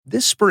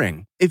This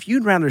spring, if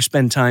you'd rather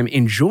spend time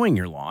enjoying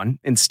your lawn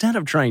instead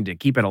of trying to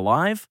keep it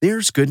alive,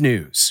 there's good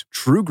news.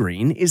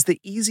 TruGreen is the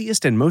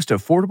easiest and most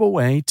affordable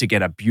way to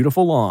get a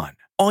beautiful lawn.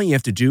 All you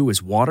have to do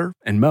is water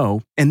and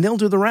mow, and they'll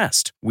do the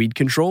rest. Weed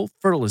control,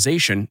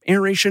 fertilization,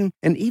 aeration,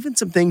 and even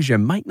some things you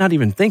might not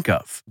even think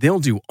of. They'll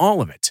do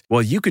all of it,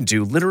 while you can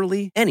do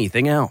literally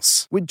anything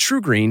else. With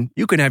TruGreen,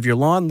 you can have your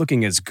lawn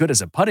looking as good as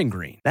a putting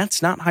green.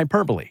 That's not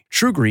hyperbole.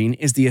 TruGreen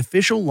is the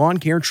official lawn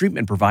care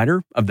treatment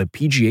provider of the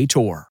PGA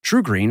Tour.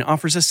 TruGreen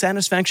offers a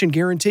satisfaction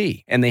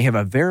guarantee, and they have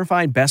a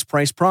verified best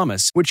price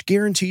promise, which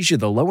guarantees you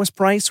the lowest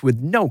price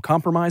with no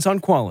compromise on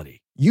quality.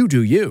 You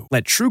do you.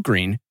 Let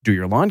TruGreen do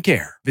your lawn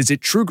care. Visit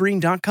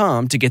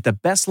TruGreen.com to get the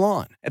best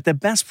lawn at the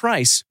best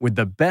price with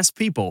the best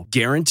people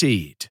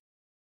guaranteed.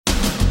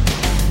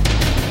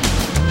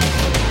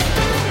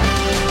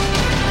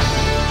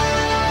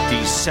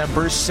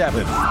 December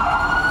 7th,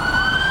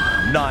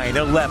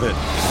 9/11.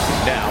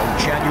 Now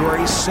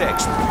January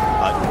 6th,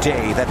 a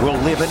day that will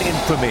live in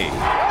infamy.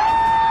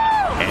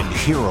 And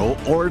hero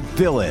or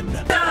villain?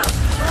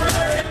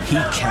 He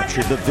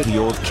captured the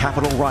video of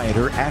Capitol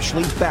rioter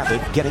Ashley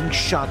Babbitt getting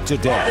shot to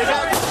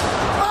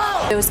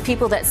death. Those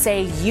people that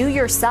say you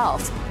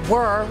yourself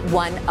were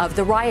one of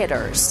the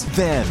rioters.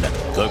 Then,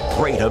 the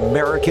great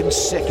American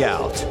sick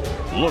out.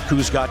 Look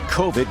who's got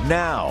COVID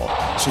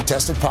now. She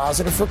tested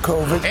positive for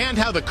COVID. And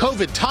how the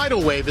COVID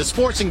tidal wave is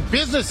forcing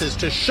businesses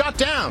to shut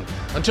down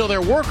until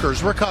their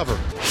workers recover.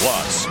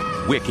 Plus,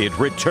 Wicked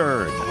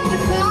Return.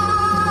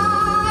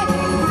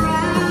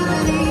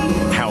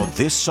 How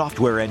this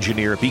software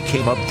engineer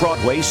became a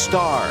Broadway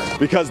star.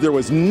 Because there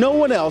was no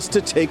one else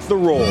to take the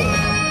role.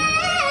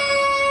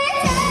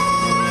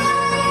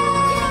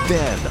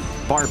 Then,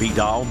 Barbie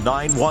Doll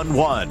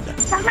 911.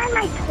 Some of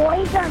my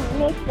toys are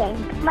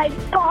missing. My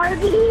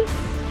Barbie,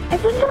 I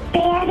think the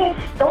band has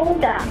stole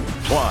them.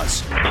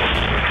 Plus,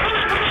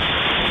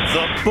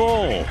 the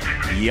Bull.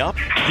 Yup,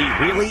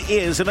 he really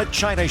is in a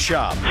china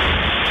shop.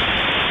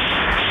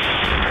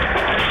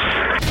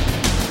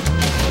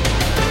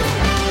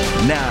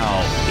 Now,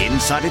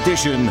 Inside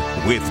Edition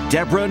with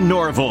Deborah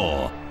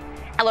Norville.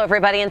 Hello,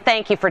 everybody, and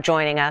thank you for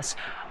joining us.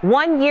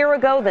 1 year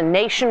ago, the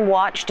nation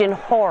watched in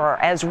horror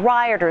as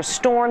rioters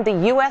stormed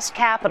the U.S.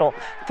 Capitol,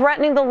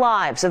 threatening the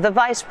lives of the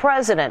vice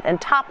president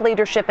and top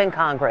leadership in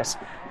Congress.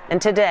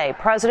 And today,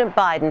 President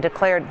Biden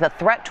declared the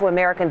threat to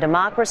American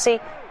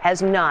democracy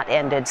has not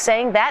ended,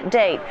 saying that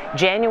date,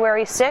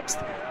 January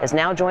 6th, has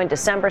now joined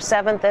December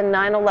 7th and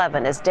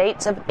 9/11 as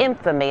dates of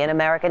infamy in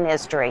American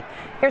history.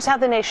 Here's how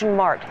the nation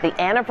marked the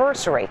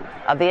anniversary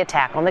of the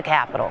attack on the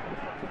Capitol.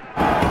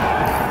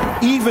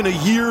 Even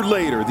a year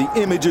later, the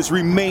images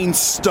remain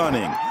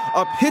stunning.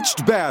 A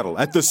pitched battle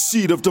at the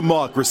seat of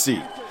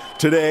democracy.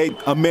 Today,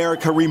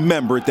 America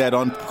remembered that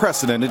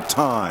unprecedented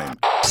time.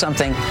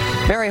 Something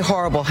very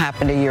horrible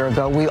happened a year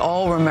ago. We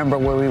all remember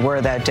where we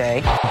were that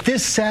day.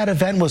 This sad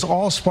event was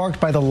all sparked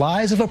by the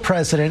lies of a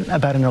president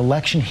about an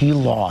election he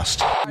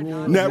lost.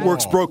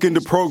 Networks broke into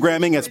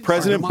programming as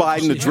President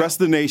Biden addressed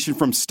the nation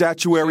from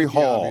Statuary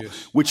Hall,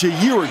 which a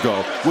year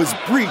ago was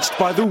breached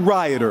by the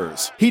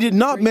rioters. He did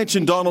not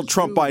mention Donald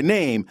Trump by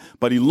name,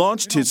 but he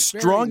launched his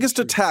strongest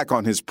attack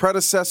on his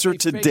predecessor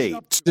to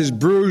date. His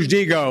bruised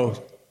ego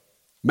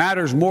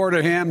matters more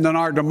to him than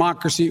our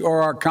democracy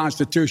or our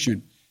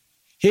Constitution.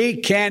 He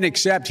can't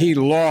accept he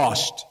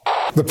lost.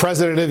 The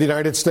President of the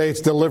United States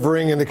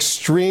delivering an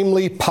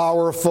extremely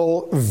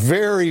powerful,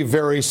 very,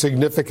 very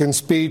significant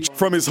speech.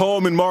 From his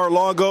home in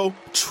Mar-a-Lago,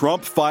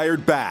 Trump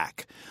fired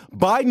back.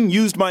 Biden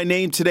used my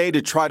name today to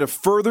try to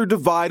further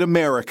divide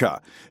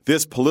America.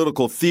 This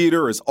political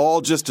theater is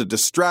all just a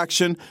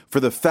distraction for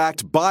the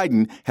fact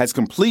Biden has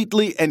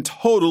completely and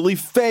totally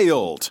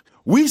failed.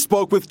 We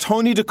spoke with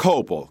Tony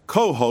Dokoupil,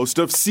 co-host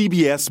of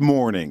CBS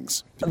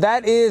Mornings.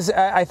 That is,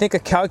 I think, a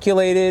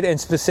calculated and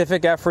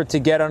specific effort to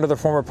get under the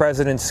former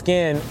president's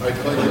skin. I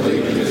pledge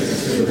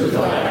allegiance to the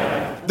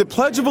flag. The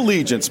Pledge of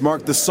Allegiance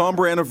marked the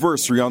somber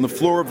anniversary on the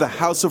floor of the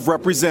House of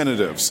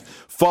Representatives,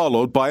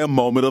 followed by a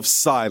moment of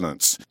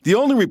silence. The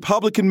only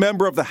Republican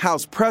member of the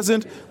House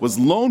present was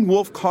lone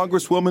wolf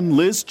Congresswoman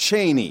Liz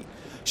Cheney.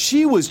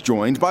 She was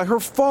joined by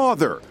her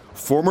father,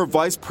 former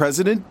Vice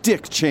President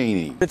Dick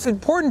Cheney. It's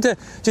important to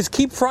just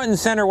keep front and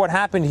center what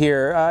happened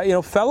here.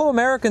 Fellow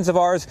Americans of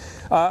ours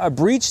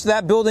breached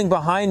that building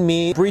behind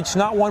me, breached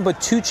not one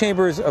but two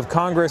chambers of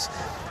Congress,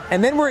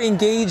 and then were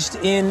engaged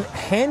in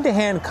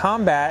hand-to-hand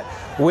combat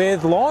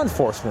with law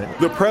enforcement.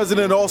 The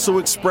president also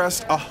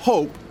expressed a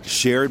hope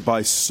shared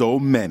by so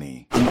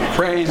many. I'm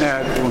praying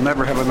that we'll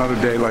never have another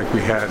day like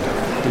we had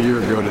a year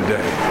ago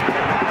today.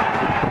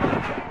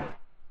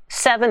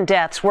 7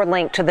 deaths were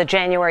linked to the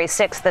January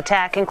 6th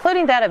attack,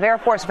 including that of Air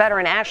Force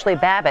veteran Ashley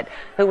Babbitt,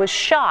 who was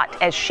shot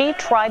as she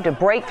tried to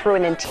break through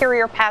an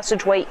interior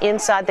passageway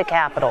inside the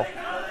Capitol.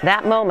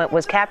 That moment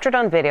was captured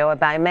on video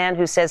by a man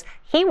who says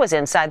he was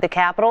inside the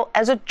Capitol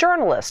as a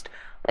journalist.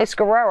 Lisa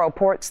Guerrero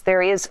reports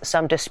there is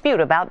some dispute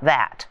about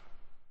that.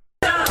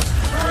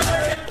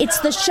 It's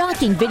the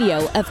shocking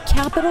video of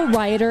Capitol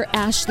rioter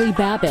Ashley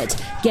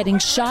Babbitt getting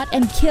shot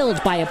and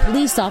killed by a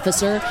police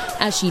officer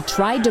as she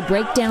tried to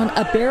break down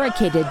a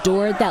barricaded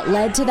door that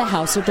led to the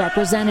House of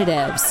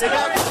Representatives.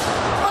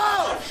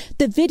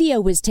 The video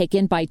was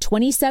taken by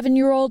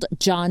 27-year-old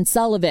John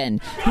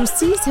Sullivan, who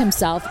sees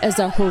himself as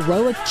a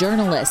heroic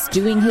journalist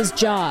doing his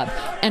job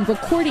and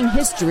recording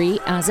history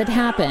as it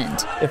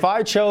happened. If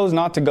I chose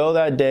not to go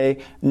that day,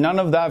 none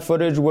of that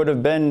footage would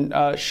have been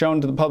shown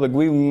to the public.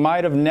 We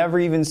might have never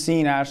even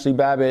seen Ashley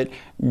Babbitt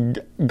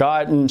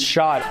gotten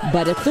shot.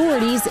 But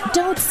authorities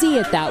don't see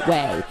it that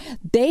way.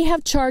 They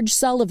have charged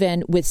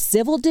Sullivan with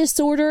civil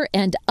disorder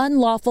and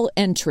unlawful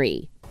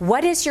entry.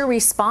 What is your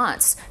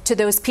response to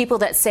those people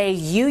that say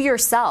you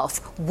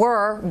yourself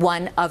were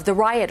one of the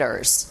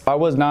rioters? I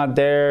was not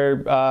there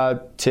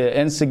to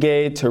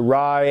instigate, to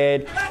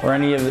riot, or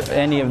any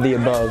of the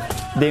above.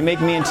 They make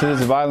me into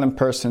this violent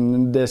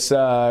person, this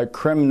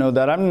criminal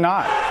that I'm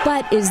not.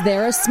 But is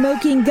there a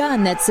smoking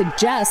gun that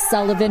suggests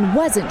Sullivan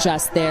wasn't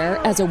just there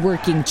as a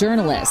working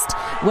journalist?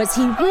 Was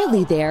he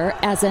really there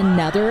as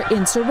another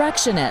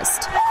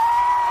insurrectionist?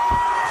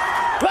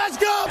 Let's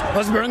go!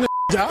 Let's burn the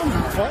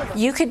down.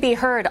 You could be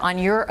heard on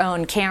your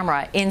own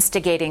camera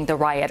instigating the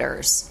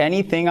rioters.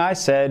 Anything I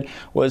said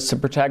was to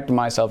protect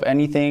myself.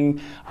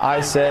 Anything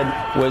I said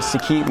was to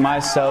keep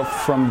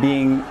myself from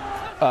being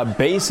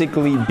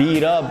basically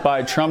beat up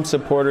by Trump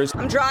supporters.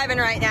 I'm driving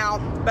right now,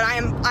 but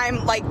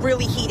I'm like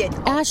really heated.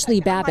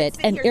 Ashley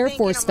Babbitt, an Air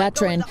Force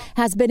veteran,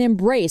 has been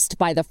embraced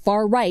by the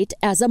far right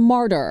as a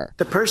martyr.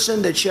 The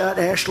person that shot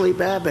Ashley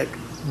Babbitt,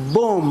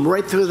 boom,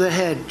 right through the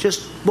head,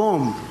 just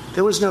boom.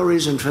 There was no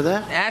reason for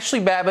that. Ashley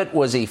Babbitt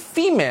was a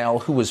female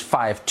who was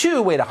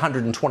 5'2", weighed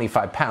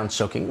 125 pounds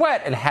soaking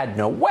wet, and had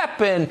no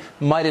weapon,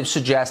 might have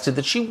suggested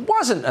that she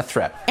wasn't a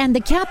threat. And the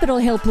Capitol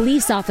Hill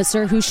police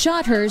officer who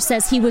shot her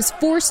says he was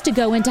forced to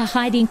go into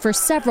hiding for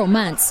several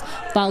months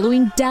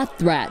following death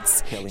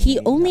threats. He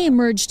only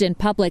emerged in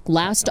public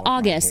last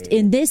August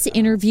in this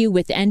interview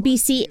with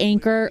NBC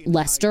anchor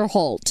Lester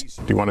Holt.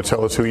 Do you want to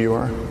tell us who you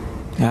are?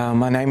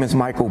 My name is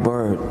Michael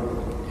Byrd.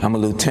 I'm a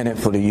lieutenant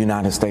for the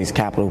United States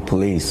Capitol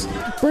Police.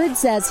 Byrd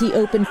says he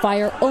opened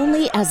fire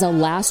only as a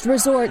last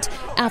resort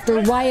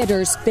after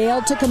rioters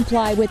failed to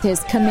comply with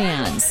his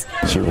commands.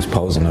 She was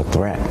posing a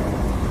threat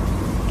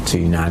to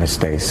United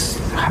States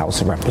House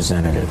of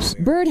Representatives.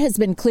 Byrd has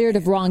been cleared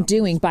of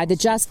wrongdoing by the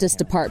Justice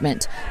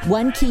Department.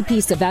 One key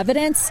piece of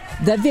evidence,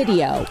 the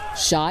video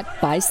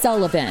shot by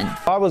Sullivan.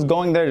 I was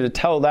going there to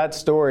tell that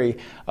story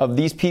of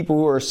these people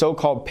who are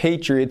so-called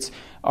patriots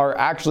are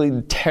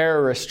actually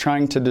terrorists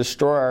trying to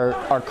destroy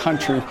our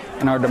country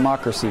and our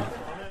democracy.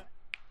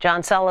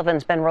 John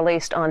Sullivan's been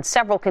released on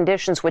several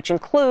conditions, which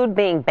include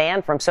being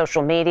banned from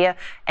social media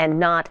and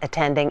not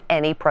attending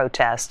any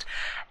protest.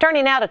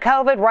 Turning now to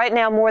COVID, right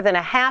now more than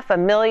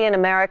 500,000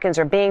 Americans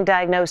are being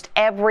diagnosed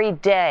every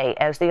day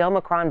as the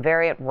Omicron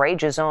variant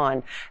rages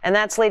on. And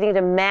that's leading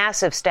to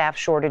massive staff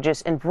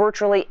shortages in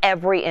virtually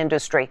every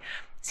industry.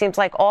 Seems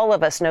like all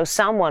of us know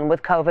someone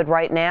with COVID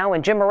right now,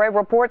 and Jim Murray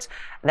reports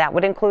that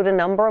would include a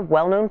number of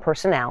well-known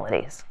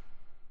personalities.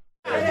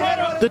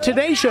 The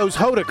Today Show's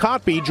Hoda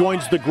Kotb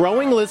joins the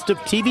growing list of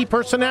TV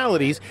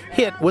personalities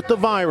hit with the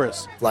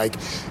virus. Like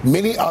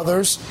many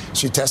others,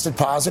 she tested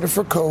positive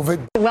for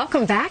COVID.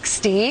 Welcome back,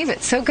 Steve.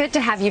 It's so good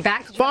to have you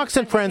back. Fox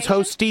and Friends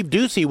host Steve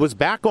Doocy was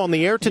back on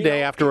the air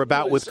today after a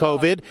bout with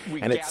COVID,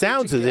 and it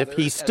sounds as if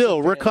he's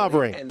still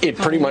recovering. It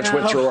pretty much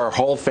went through our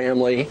whole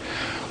family.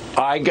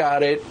 I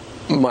got it.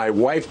 My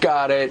wife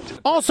got it.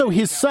 Also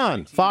his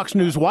son, Fox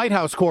News White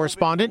House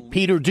correspondent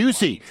Peter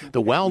Doocy,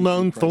 the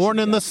well-known thorn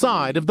in the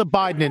side of the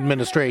Biden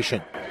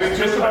administration.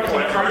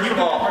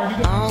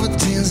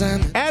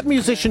 Add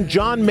musician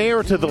John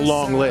Mayer to the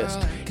long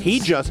list. He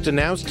just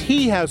announced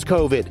he has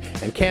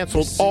COVID and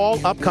canceled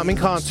all upcoming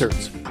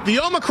concerts. The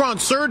Omicron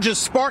surge is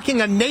sparking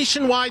a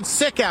nationwide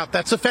sick-out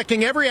that's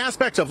affecting every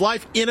aspect of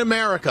life in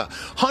America.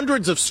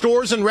 Hundreds of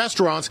stores and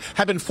restaurants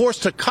have been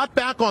forced to cut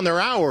back on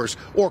their hours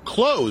or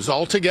close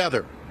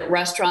altogether.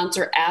 Restaurants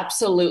are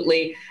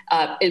absolutely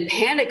in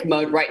panic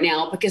mode right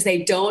now because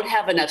they don't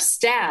have enough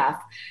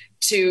staff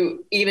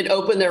to even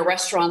open their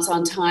restaurants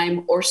on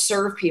time or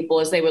serve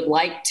people as they would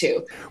like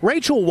to.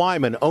 Rachel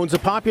Wyman owns a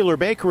popular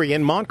bakery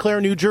in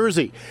Montclair, New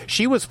Jersey.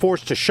 She was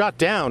forced to shut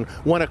down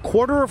when a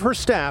quarter of her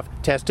staff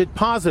tested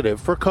positive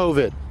for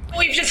COVID.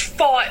 We've just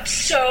fought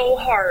so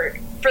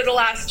hard for the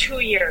last 2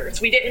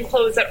 years. We didn't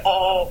close at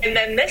all. And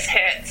then this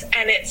hits,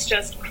 and it's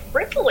just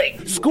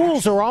crippling.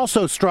 Schools are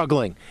also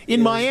struggling.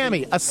 In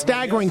Miami, a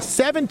staggering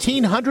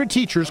 1,700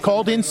 teachers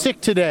called in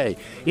sick today.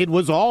 It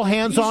was all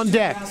hands on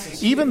deck.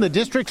 Even the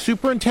district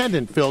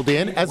superintendent filled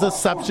in as a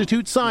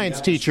substitute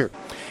science teacher.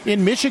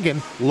 In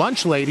Michigan,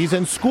 lunch ladies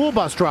and school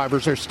bus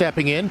drivers are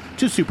stepping in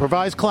to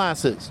supervise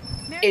classes.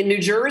 In New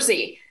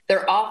Jersey,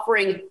 they're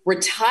offering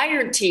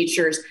retired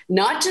teachers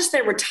not just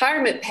their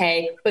retirement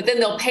pay, but then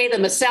they'll pay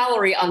them a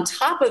salary on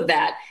top of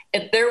that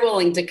if they're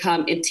willing to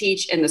come and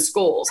teach in the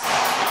schools.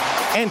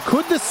 And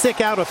could the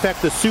sick out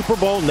affect the Super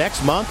Bowl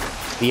next month?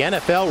 The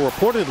NFL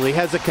reportedly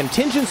has a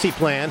contingency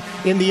plan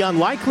in the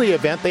unlikely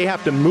event they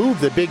have to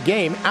move the big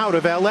game out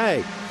of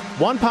L.A.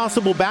 One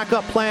possible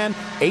backup plan,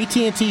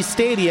 AT&T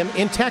Stadium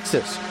in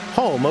Texas,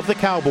 home of the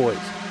Cowboys.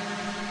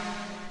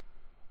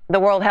 The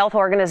World Health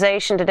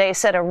Organization today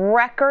said a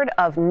record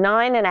of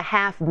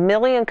 9.5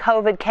 million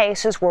COVID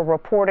cases were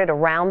reported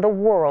around the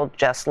world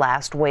just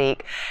last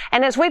week.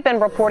 And as we've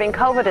been reporting,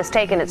 COVID has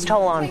taken its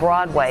toll on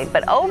Broadway.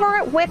 But over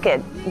at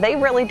Wicked, they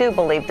really do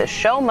believe the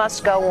show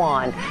must go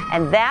on.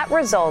 And that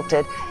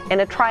resulted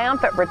in a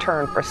triumphant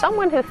return for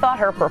someone who thought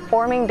her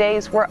performing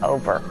days were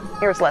over.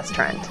 Here's Les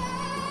Trent.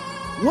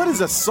 What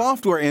is a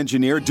software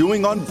engineer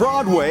doing on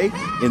Broadway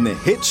in the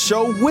hit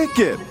show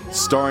Wicked,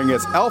 starring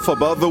as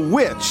Elphaba the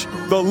Witch,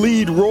 the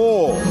lead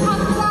role?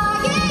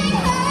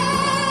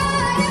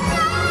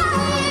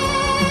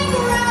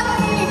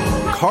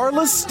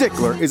 Carla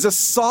Stickler is a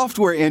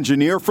software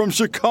engineer from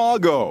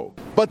Chicago.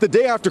 But the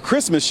day after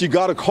Christmas, she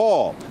got a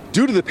call.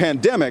 Due to the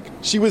pandemic,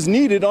 she was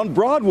needed on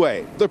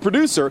Broadway. The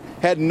producer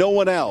had no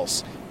one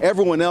else.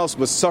 Everyone else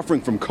was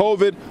suffering from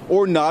COVID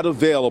or not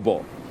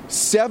available.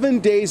 7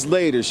 days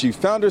later, she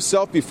found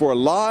herself before a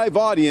live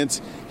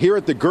audience here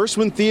at the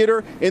Gershwin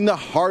Theater in the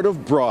heart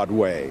of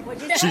Broadway.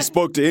 She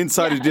spoke to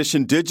Inside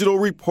Edition digital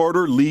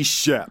reporter Lee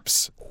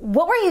Sheps.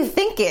 What were you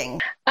thinking?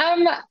 I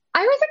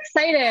was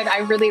excited. I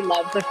really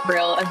love the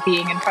thrill of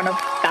being in front of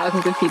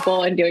thousands of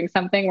people and doing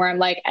something where I'm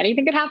like,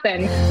 anything could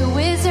happen. The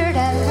Wizard of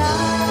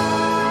Oz.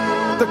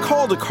 The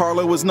call to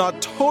Carla was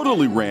not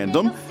totally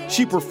random.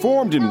 She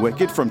performed in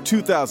Wicked from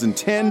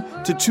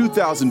 2010 to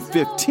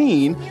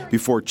 2015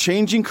 before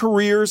changing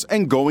careers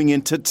and going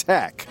into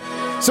tech.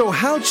 So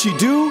how'd she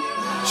do?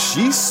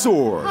 She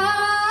soared. I'm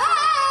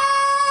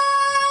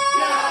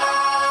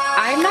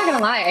not going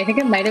to lie. I think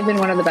it might have been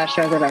one of the best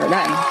shows I've ever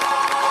done.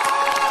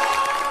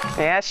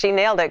 Yeah, she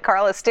nailed it.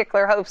 Carla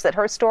Stickler hopes that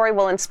her story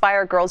will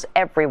inspire girls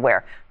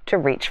everywhere to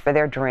reach for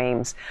their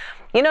dreams.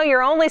 You know,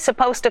 you're only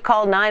supposed to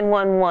call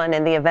 911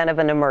 in the event of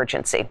an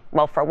emergency.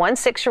 Well, for one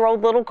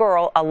 6-year-old little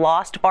girl, a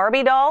lost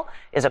Barbie doll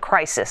is a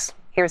crisis.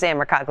 Here's Ann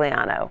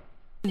Mercogliano.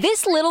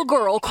 This little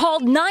girl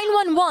called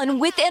 911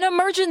 with an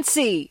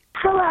emergency.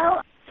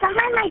 Hello, some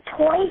of my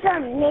toys are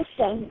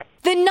missing.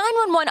 The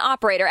 911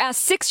 operator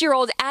asked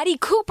 6-year-old Addie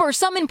Cooper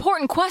some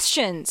important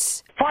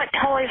questions. What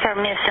toys are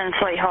missing,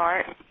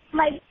 sweetheart?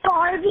 My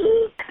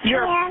Barbies.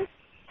 Your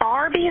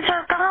Barbies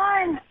are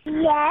gone?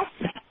 Yes.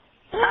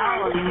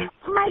 And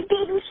my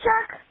Baby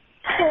Shark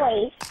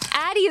toys.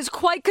 Addie is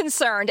quite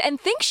concerned and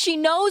thinks she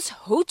knows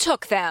who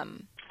took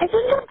them. I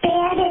think the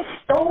bandits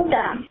stole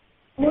them.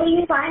 Will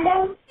you find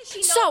them?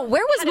 So,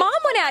 where was Mom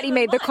when Addie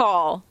made the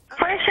call?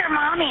 Where's your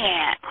mommy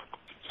at?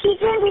 She's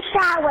in the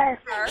shower.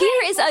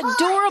 Here is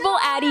adorable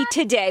Addie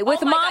today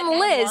with Mom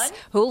Liz,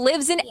 who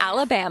lives in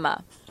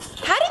Alabama.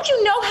 How did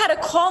you know how to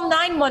call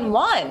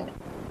 911?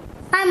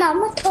 My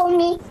mama told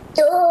me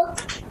to.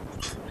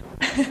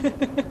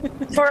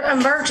 For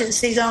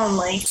emergencies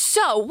only.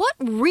 So, what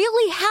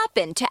really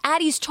happened to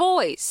Addie's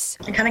toys?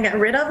 I kind of got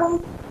rid of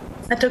them.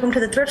 I took them to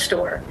the thrift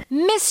store.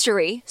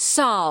 Mystery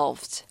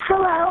solved.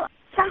 Hello,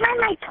 some of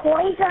my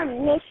toys are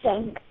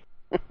missing.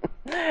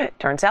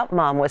 Turns out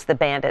Mom was the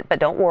bandit, but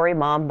don't worry,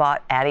 Mom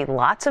bought Addie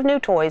lots of new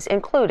toys,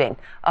 including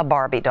a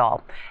Barbie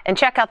doll. And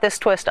check out this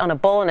twist on a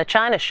bull in a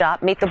China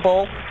shop. Meet the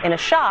bull in a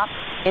shop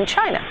in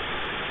China.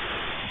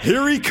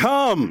 Here he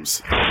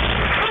comes.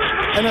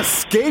 An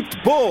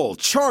escaped bull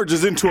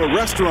charges into a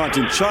restaurant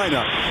in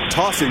China,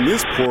 tossing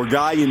this poor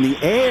guy in the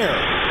air.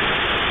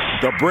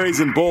 The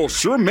brazen bull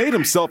sure made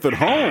himself at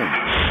home,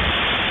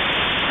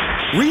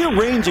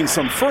 rearranging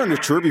some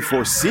furniture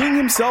before seeing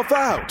himself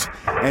out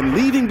and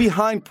leaving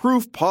behind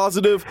proof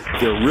positive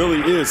there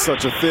really is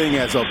such a thing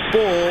as a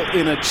bull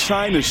in a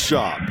China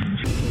shop.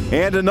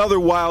 And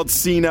another wild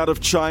scene out of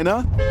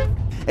China,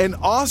 an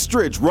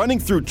ostrich running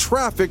through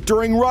traffic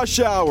during rush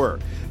hour.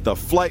 The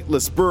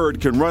flightless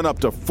bird can run up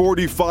to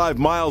 45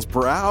 miles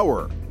per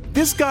hour.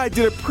 This guy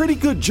did a pretty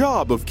good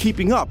job of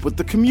keeping up with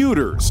the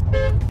commuters.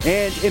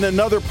 And in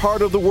another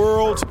part of the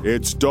world,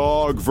 it's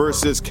dog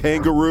versus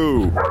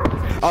kangaroo.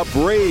 A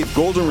brave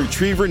golden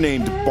retriever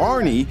named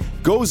Barney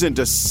goes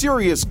into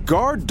serious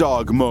guard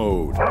dog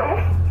mode.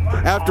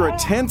 After a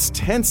tense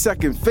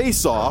 10-second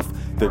face-off,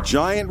 the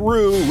giant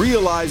Roo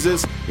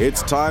realizes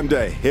it's time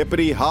to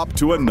hippity-hop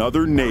to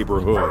another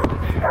neighborhood.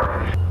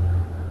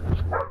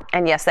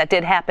 And yes, that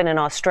did happen in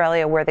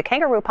Australia, where the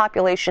kangaroo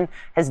population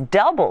has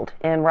doubled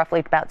in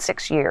roughly about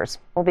 6 years.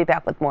 We'll be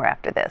back with more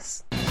after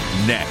this.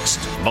 Next,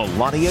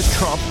 Melania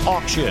Trump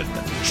auction.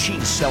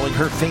 She's selling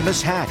her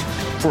famous hat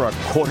for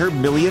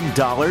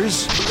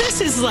 $250,000. This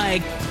is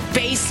like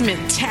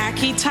basement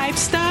tacky type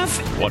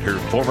stuff. What her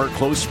former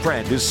close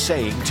friend is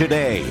saying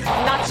today.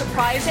 Not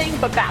surprising,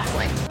 but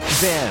baffling.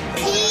 Then,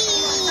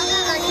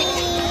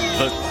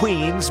 the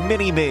Queen's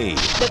mini-me.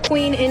 The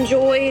Queen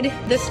enjoyed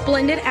the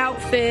splendid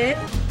outfit.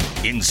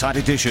 Inside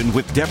Edition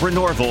with Deborah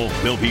Norville.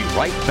 We'll be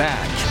right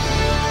back.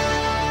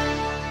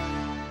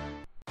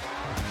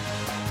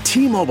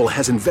 T-Mobile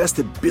has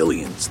invested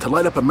billions to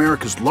light up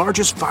America's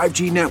largest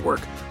 5G network,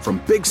 from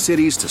big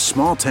cities to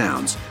small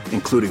towns,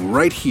 including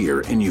right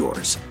here in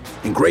yours.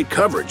 And great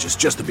coverage is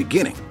just the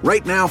beginning.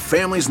 Right now,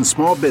 families and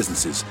small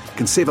businesses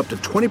can save up to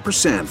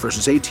 20%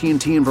 versus AT&T and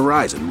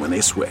Verizon when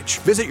they switch.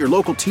 Visit your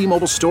local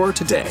T-Mobile store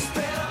today.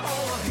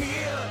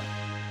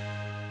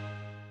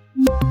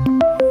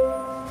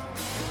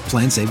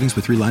 Plan savings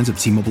with 3 lines of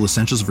T-Mobile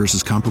Essentials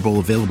versus comparable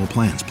available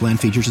plans. Plan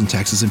features and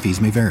taxes and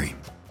fees may vary.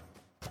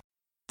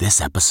 This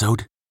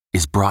episode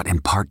is brought in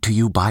part to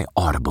you by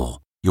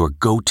Audible, your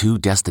go-to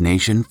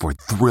destination for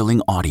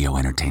thrilling audio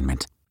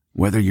entertainment.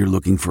 Whether you're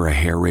looking for a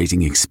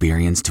hair-raising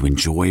experience to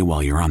enjoy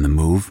while you're on the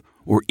move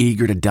or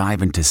eager to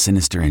dive into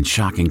sinister and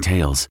shocking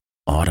tales,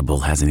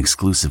 Audible has an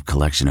exclusive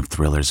collection of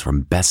thrillers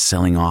from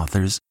best-selling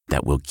authors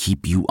that will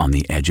keep you on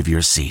the edge of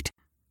your seat.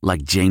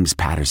 Like James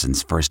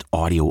Patterson's first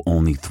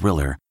audio-only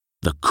thriller,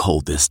 The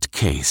Coldest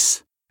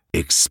Case.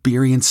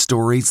 Experience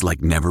stories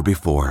like never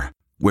before,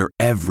 where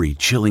every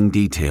chilling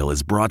detail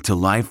is brought to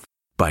life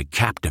by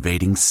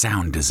captivating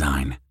sound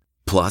design.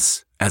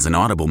 Plus, as an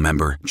Audible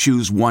member,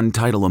 choose one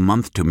title a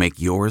month to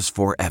make yours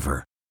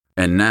forever.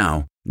 And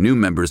now, new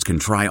members can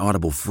try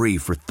Audible free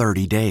for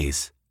 30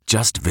 days.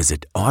 Just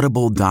visit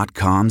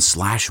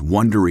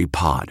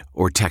audible.com/WonderyPod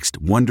or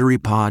text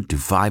WonderyPod to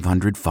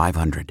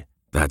 500-500.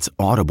 That's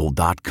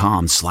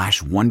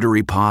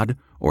audible.com/WonderyPod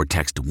or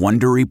text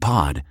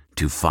WonderyPod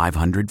to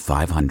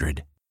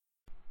 500-500.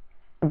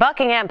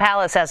 Buckingham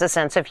Palace has a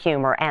sense of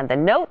humor, and the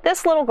note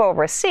this little girl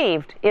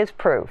received is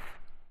proof.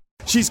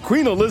 She's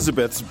Queen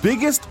Elizabeth's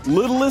biggest,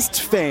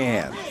 littlest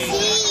fan.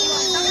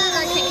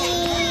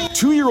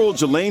 2-year-old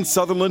Jelaine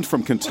Sutherland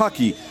from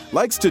Kentucky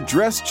likes to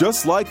dress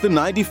just like the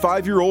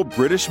 95-year-old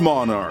British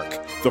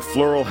monarch. The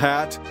floral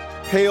hat,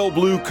 pale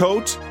blue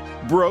coat,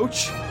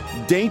 brooch,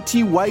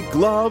 dainty white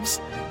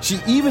gloves. She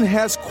even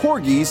has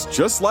corgis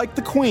just like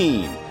the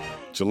Queen.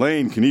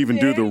 Jelaine can even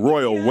do the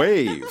royal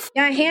wave.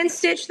 I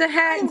hand-stitched the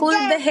hat,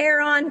 glued the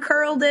hair on,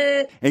 curled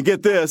it. And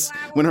get this,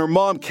 when her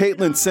mom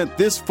Caitlin sent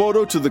this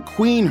photo to the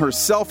Queen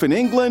herself in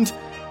England,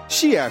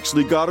 she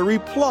actually got a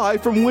reply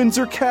from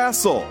Windsor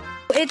Castle.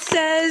 It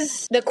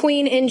says the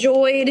Queen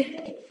enjoyed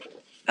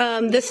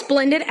the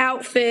splendid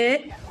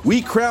outfit.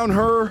 We crown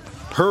her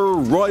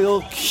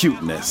royal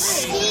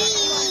cuteness.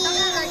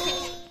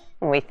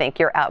 We think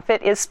your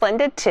outfit is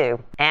splendid too.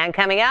 And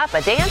coming up,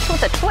 a dance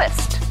with a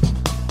twist.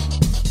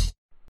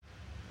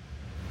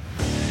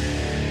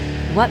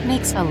 What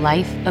makes a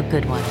life a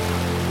good one?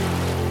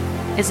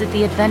 Is it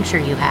the adventure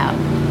you have?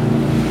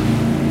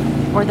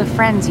 Or the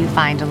friends you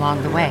find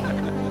along the way?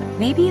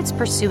 Maybe it's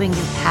pursuing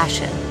your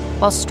passion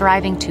while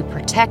striving to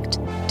protect,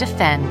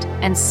 defend,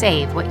 and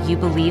save what you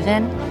believe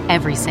in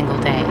every single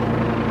day.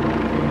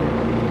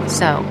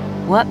 So,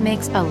 what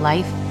makes a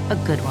life a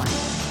good one?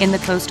 In the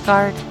Coast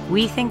Guard,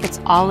 we think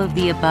it's all of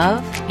the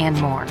above and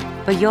more,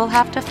 but you'll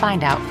have to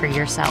find out for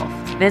yourself.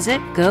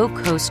 Visit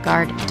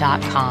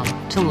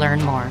gocoastguard.com to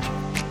learn more.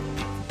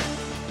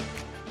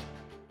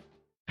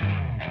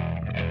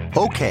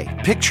 Okay,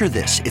 picture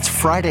this. It's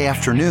Friday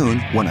afternoon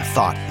when a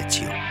thought hits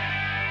you.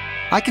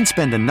 I can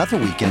spend another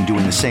weekend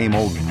doing the same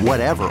old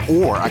whatever,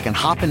 or I can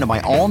hop into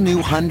my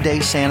all-new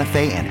Hyundai Santa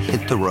Fe and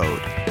hit the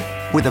road.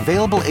 With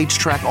available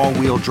H-Track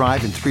all-wheel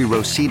drive and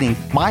 3-row seating,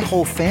 my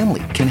whole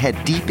family can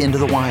head deep into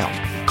the wild.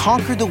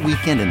 Conquer the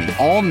weekend in the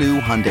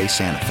all-new Hyundai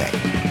Santa Fe.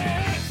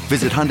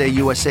 Visit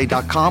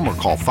HyundaiUSA.com or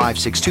call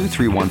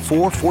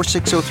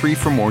 562-314-4603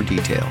 for more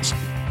details.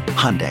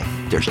 Hyundai,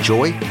 there's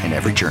joy in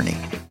every journey.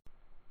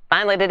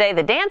 Finally today,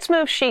 the dance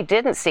move she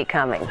didn't see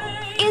coming.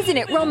 Isn't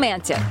it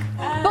romantic?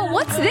 But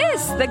what's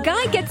this? The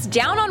guy gets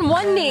down on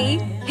one knee,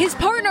 his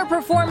partner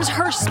performs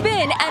her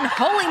spin, and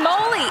holy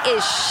moly,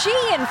 is she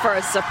in for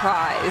a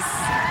surprise.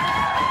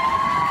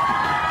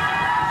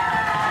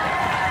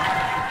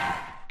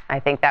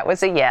 I think that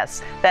was a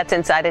yes. That's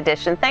Inside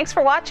Edition. Thanks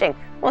for watching.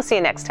 We'll see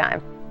you next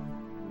time.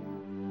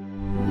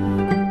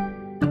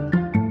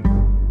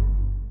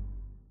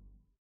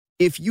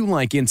 If you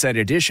like Inside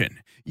Edition,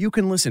 you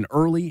can listen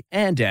early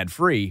and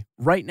ad-free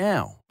right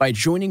now by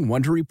joining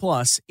Wondery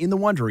Plus in the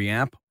Wondery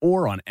app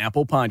or on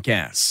Apple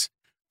Podcasts.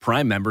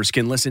 Prime members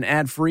can listen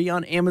ad-free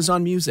on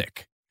Amazon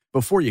Music.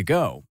 Before you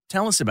go,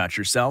 tell us about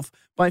yourself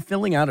by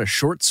filling out a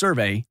short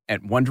survey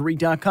at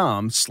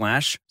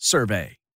Wondery.com/survey.